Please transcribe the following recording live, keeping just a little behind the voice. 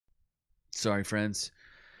Sorry, friends.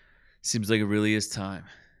 Seems like it really is time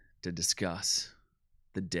to discuss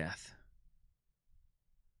the death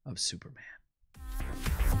of Superman.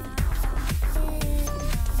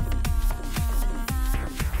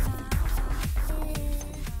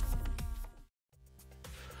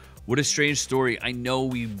 What a strange story. I know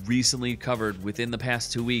we recently covered, within the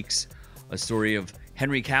past 2 weeks, a story of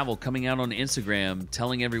Henry Cavill coming out on Instagram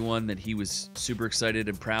telling everyone that he was super excited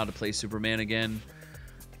and proud to play Superman again.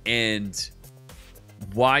 And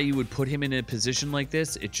why you would put him in a position like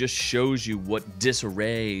this, it just shows you what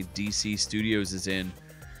disarray DC Studios is in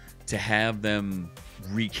to have them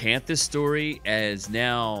recant this story, as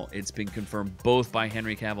now it's been confirmed both by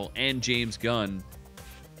Henry Cavill and James Gunn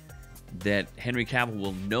that Henry Cavill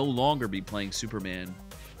will no longer be playing Superman.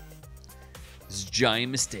 This is a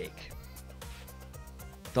giant mistake.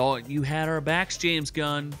 Thought you had our backs, James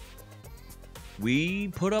Gunn. We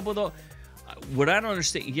put up with all... What I don't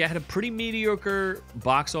understand, you had a pretty mediocre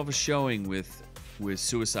box office showing with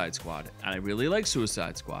Suicide Squad. And I really like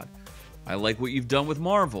Suicide Squad. I like what you've done with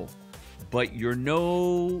Marvel. But you're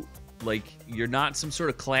you're not some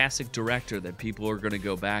sort of classic director that people are going to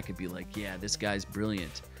go back and be like, yeah, this guy's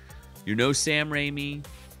brilliant. You're no Sam Raimi.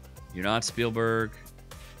 You're not Spielberg.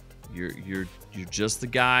 You're just the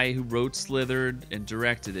guy who wrote Slither and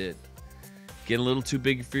directed it. Getting a little too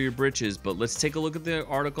big for your britches, but let's take a look at the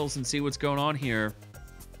articles and see what's going on here.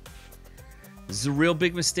 This is a real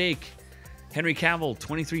big mistake. Henry Cavill,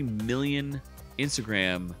 23 million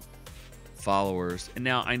Instagram followers. And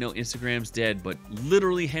now I know Instagram's dead, but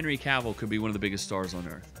literally Henry Cavill could be one of the biggest stars on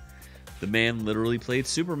earth. The man literally played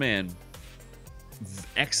Superman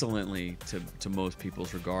excellently to most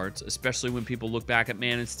people's regards, especially when people look back at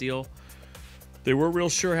Man of Steel. They weren't real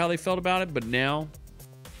sure how they felt about it, but now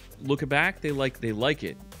looking back, they like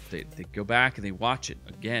it. They go back and they watch it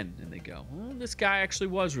again and they go, oh, this guy actually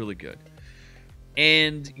was really good.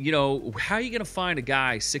 And, you know, how are you going to find a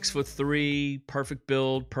guy 6'3", perfect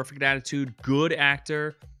build, perfect attitude, good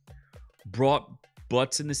actor, brought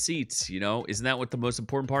butts in the seats, you know? Isn't that what the most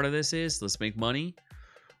important part of this is? Let's make money,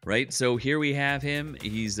 right? So here we have him.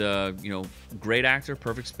 He's great actor,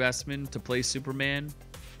 perfect specimen to play Superman.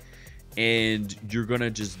 And you're going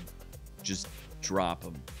to just drop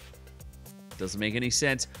him. Doesn't make any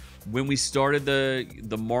sense. When we started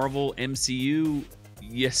the Marvel MCU,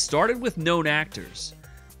 you started with known actors.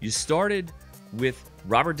 You started with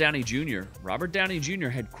Robert Downey Jr. Robert Downey Jr.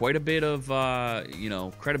 had quite a bit of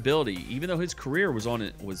credibility, even though his career was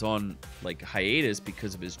on like hiatus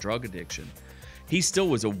because of his drug addiction. He still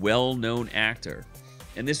was a well-known actor,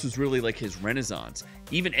 and this was really like his renaissance.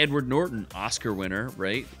 Even Edward Norton, Oscar winner,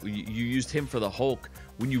 right? You used him for the Hulk.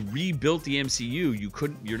 When you rebuilt the MCU,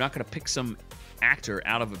 you're not going to pick some actor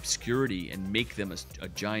out of obscurity and make them a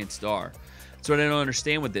giant star. So I don't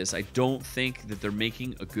understand with this. I don't think that they're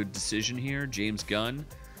making a good decision here. James Gunn,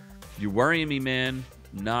 you're worrying me, man.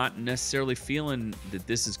 Not necessarily feeling that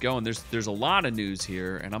this is going. There's a lot of news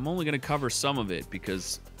here, and I'm only going to cover some of it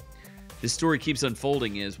because this story keeps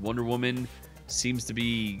unfolding. Is Wonder Woman seems to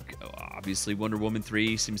be, obviously Wonder Woman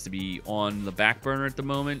 3 seems to be on the back burner at the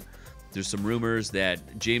moment. There's some rumors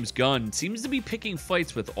that James Gunn seems to be picking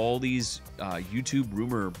fights with all these YouTube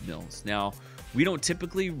rumor mills. Now, we don't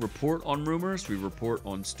typically report on rumors. We report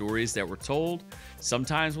on stories that were told.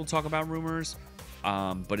 Sometimes we'll talk about rumors,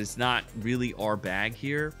 but it's not really our bag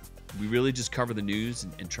here. We really just cover the news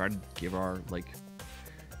and try to give our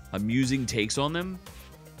amusing takes on them.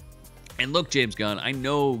 And look, James Gunn, I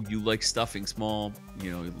know you like stuffing small,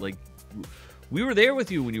 we were there with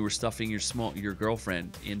you when you were stuffing your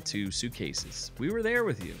girlfriend into suitcases. We were there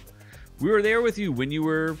with you. We were there with you when you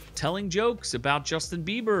were telling jokes about Justin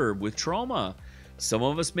Bieber with trauma. Some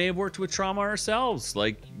of us may have worked with trauma ourselves.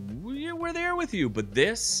 We're there with you. But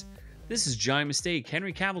this is a giant mistake.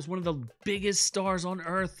 Henry Cavill's one of the biggest stars on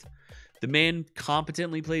earth. The man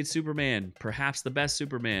competently played Superman, perhaps the best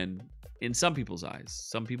Superman in some people's eyes.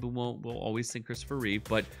 Some people will always think Christopher Reeve,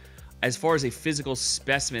 but as far as a physical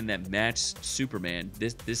specimen that matched Superman,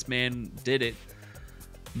 this man did it.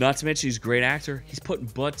 Not to mention he's a great actor. He's putting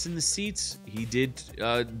butts in the seats. He did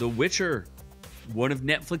The Witcher, one of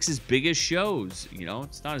Netflix's biggest shows.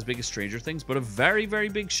 It's not as big as Stranger Things, but a very, very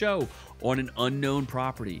big show on an unknown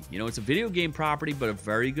property. It's a video game property, but a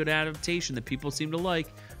very good adaptation that people seem to like.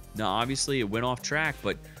 Now, obviously, it went off track,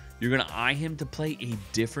 but you're going to eye him to play a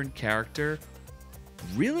different character?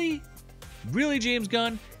 Really? Really, James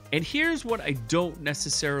Gunn? And here's what I don't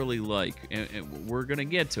necessarily like, and we're going to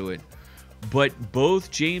get to it. But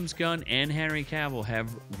both James Gunn and Henry Cavill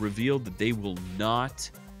have revealed that they will not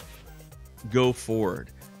go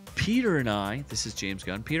forward. Peter and I, this is James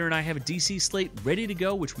Gunn, Peter and I have a DC slate ready to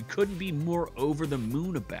go, which we couldn't be more over the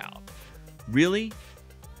moon about. Really?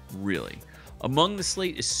 Really. Among the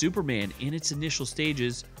slate is Superman in its initial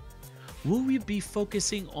stages. Will we be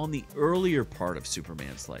focusing on the earlier part of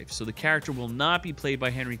Superman's life? So the character will not be played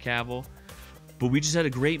by Henry Cavill, but we just had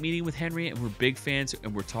a great meeting with Henry, and we're big fans,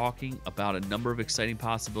 and we're talking about a number of exciting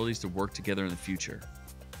possibilities to work together in the future.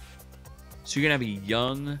 So you're going to have a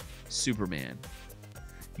young Superman.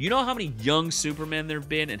 You know how many young Supermen there have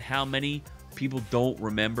been and how many people don't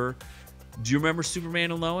remember? Do you remember Superman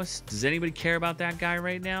and Lois? Does anybody care about that guy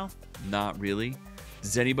right now? Not really.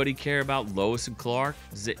 Does anybody care about Lois and Clark?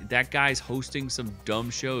 That guy's hosting some dumb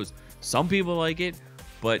shows. Some people like it,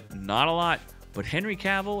 but not a lot. But Henry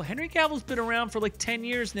Cavill's been around for like 10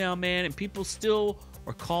 years now, man, and people still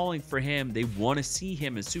are calling for him. They want to see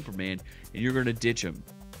him as Superman, and you're going to ditch him.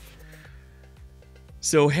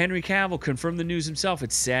 So Henry Cavill confirmed the news himself.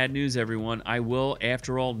 It's sad news, everyone. I will,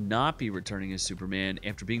 after all, not be returning as Superman.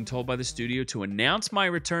 After being told by the studio to announce my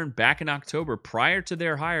return back in October prior to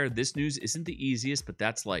their hire, this news isn't the easiest, but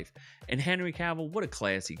that's life. And Henry Cavill, what a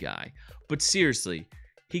classy guy. But seriously,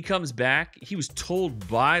 he comes back. He was told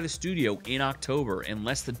by the studio in October, and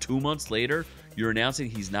less than 2 months later, you're announcing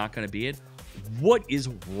he's not going to be it. What is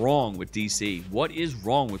wrong with DC? What is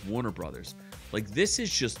wrong with Warner Brothers? Like, this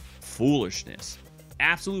is just foolishness.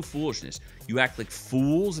 Absolute foolishness. You act like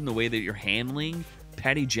fools in the way that you're handling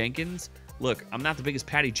Patty Jenkins. Look, I'm not the biggest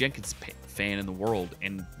Patty Jenkins fan in the world,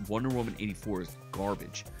 and Wonder Woman 84 is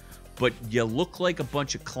garbage. But you look like a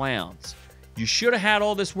bunch of clowns. You should have had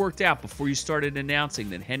all this worked out before you started announcing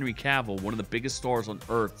that Henry Cavill, one of the biggest stars on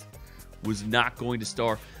Earth, was not going to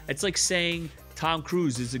star. It's like saying Tom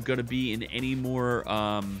Cruise isn't going to be in any more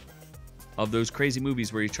of those crazy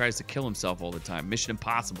movies where he tries to kill himself all the time. Mission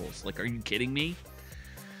Impossibles. Like, are you kidding me?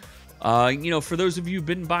 For those of you who've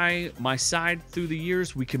been by my side through the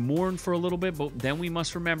years, we can mourn for a little bit, but then we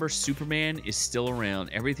must remember Superman is still around.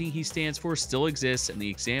 Everything he stands for still exists, and the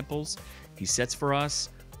examples he sets for us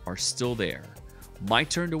are still there. My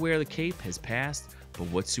turn to wear the cape has passed, but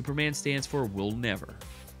what Superman stands for will never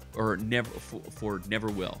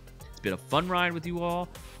will. It's been a fun ride with you all.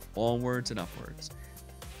 Onwards and upwards.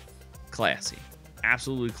 Classy.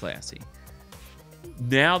 Absolutely classy.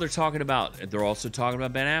 Now they're also talking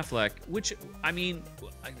about Ben Affleck, which, I mean,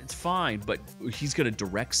 it's fine, but he's going to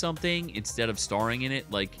direct something instead of starring in it.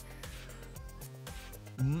 Like,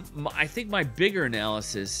 I think my bigger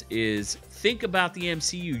analysis is, think about the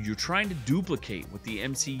MCU. You're trying to duplicate what the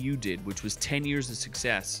MCU did, which was 10 years of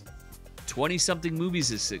success, 20-something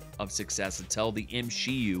movies of success until the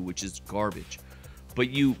MCU, which is garbage. But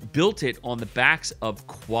you built it on the backs of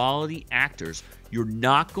quality actors. You're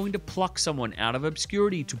not going to pluck someone out of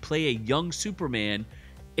obscurity to play a young Superman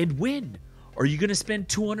and win. Are you going to spend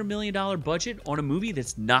 $200 million budget on a movie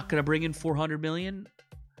that's not going to bring in $400 million?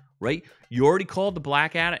 Right? You already called the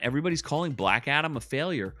Black Adam. Everybody's calling Black Adam a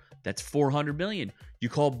failure. That's $400 million. You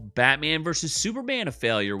call Batman versus Superman a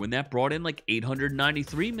failure when that brought in like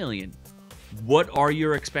 $893 million. What are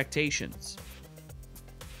your expectations?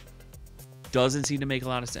 Doesn't seem to make a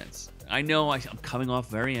lot of sense. I know I'm coming off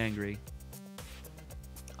very angry.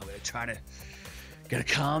 I'm going to gotta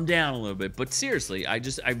calm down a little bit. But seriously, I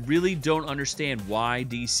really don't understand why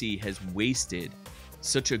DC has wasted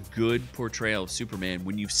such a good portrayal of Superman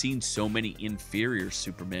when you've seen so many inferior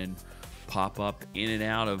Supermen pop up in and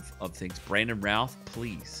out of things. Brandon Routh,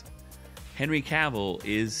 please. Henry Cavill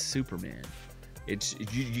is Superman. It's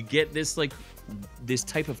you get this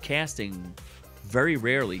type of casting very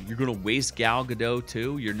rarely. You're going to waste Gal Gadot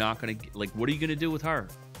too. You're not going to, like, what are you going to do with her?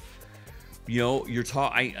 I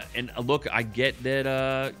get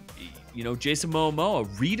that Jason Momoa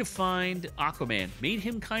redefined Aquaman, made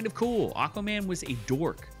him kind of cool. Aquaman was a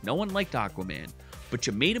dork. No one liked Aquaman, but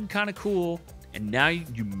you made him kind of cool, and now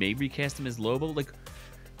you may recast him as Lobo. Like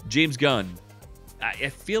James Gunn, I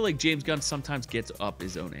feel like James Gunn sometimes gets up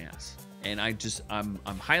his own ass, and I'm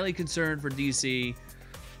highly concerned for DC.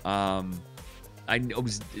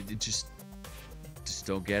 Just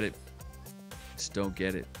don't get it. Just don't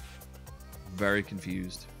get it. Very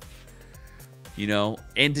confused.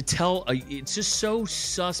 And to tell it's just so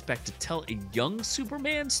suspect to tell a young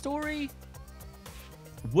Superman story.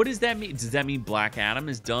 What does that mean? Does that mean Black Adam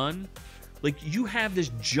is done? Like, you have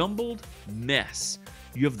this jumbled mess.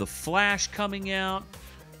 You have the Flash coming out.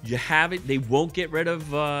 You have it. They won't get rid of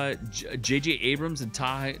J.J. Abrams and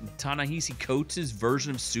Ta-Nehisi Coates'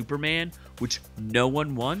 version of Superman, which no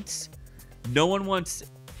one wants. No one wants.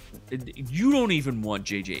 You don't even want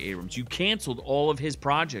J.J. Abrams. You canceled all of his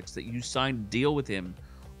projects that you signed a deal with him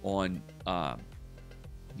on.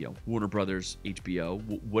 Warner Brothers, HBO,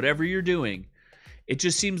 whatever you're doing. It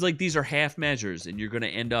just seems like these are half measures, and you're going to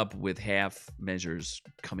end up with half measures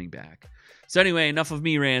coming back. So anyway, enough of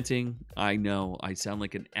me ranting. I know I sound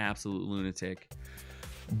like an absolute lunatic,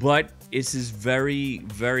 but this is very,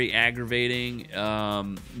 very aggravating.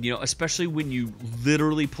 Especially when you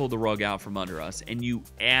literally pulled the rug out from under us and you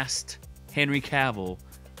asked Henry Cavill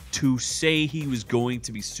to say he was going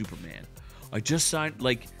to be Superman. I just signed.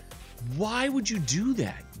 Like, why would you do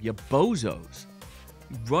that, you bozos?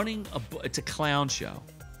 It's a clown show,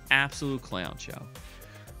 absolute clown show.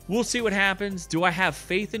 We'll see what happens. Do I have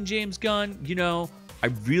faith in James Gunn? I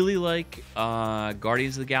really like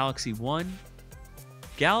Guardians of the Galaxy 1.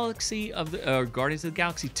 Guardians of the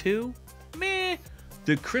Galaxy 2. Meh.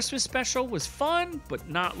 The Christmas special was fun, but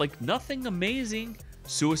nothing amazing.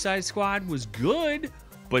 Suicide Squad was good,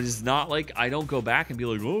 but it's not like I don't go back and be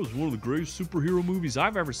like, oh, it's one of the greatest superhero movies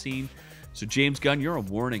I've ever seen. So James Gunn, you're a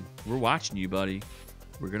warning. We're watching you, buddy.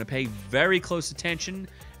 We're going to pay very close attention,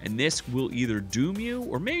 and this will either doom you,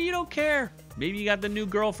 or maybe you don't care. Maybe you got the new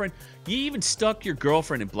girlfriend. You even stuck your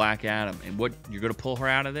girlfriend in Black Adam, and what, you're going to pull her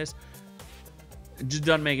out of this? It just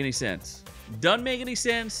doesn't make any sense. Doesn't make any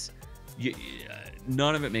sense.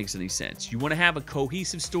 None of it makes any sense. You want to have a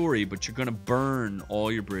cohesive story, but you're going to burn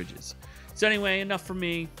all your bridges. So anyway, enough from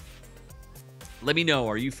me. Let me know,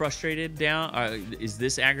 are you frustrated is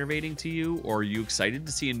this aggravating to you, or are you excited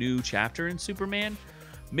to see a new chapter in Superman?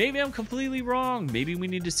 Maybe I'm completely wrong. Maybe we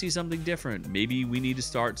need to see something different. Maybe we need to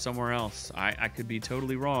start somewhere else. I could be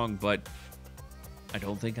totally wrong, but I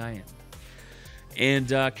don't think I am. And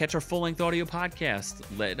catch our full-length audio podcast.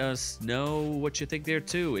 Let us know what you think there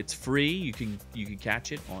too. It's free. You can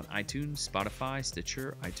catch it on iTunes, Spotify,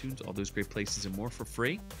 Stitcher, iTunes, all those great places and more for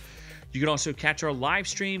free. You can also catch our live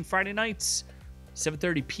stream Friday nights,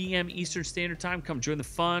 7:30 p.m. Eastern Standard Time. Come join the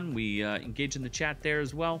fun. We engage in the chat there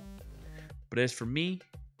as well. But as for me,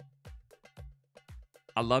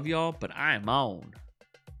 I love y'all, but I am on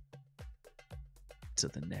to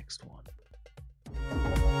the next one.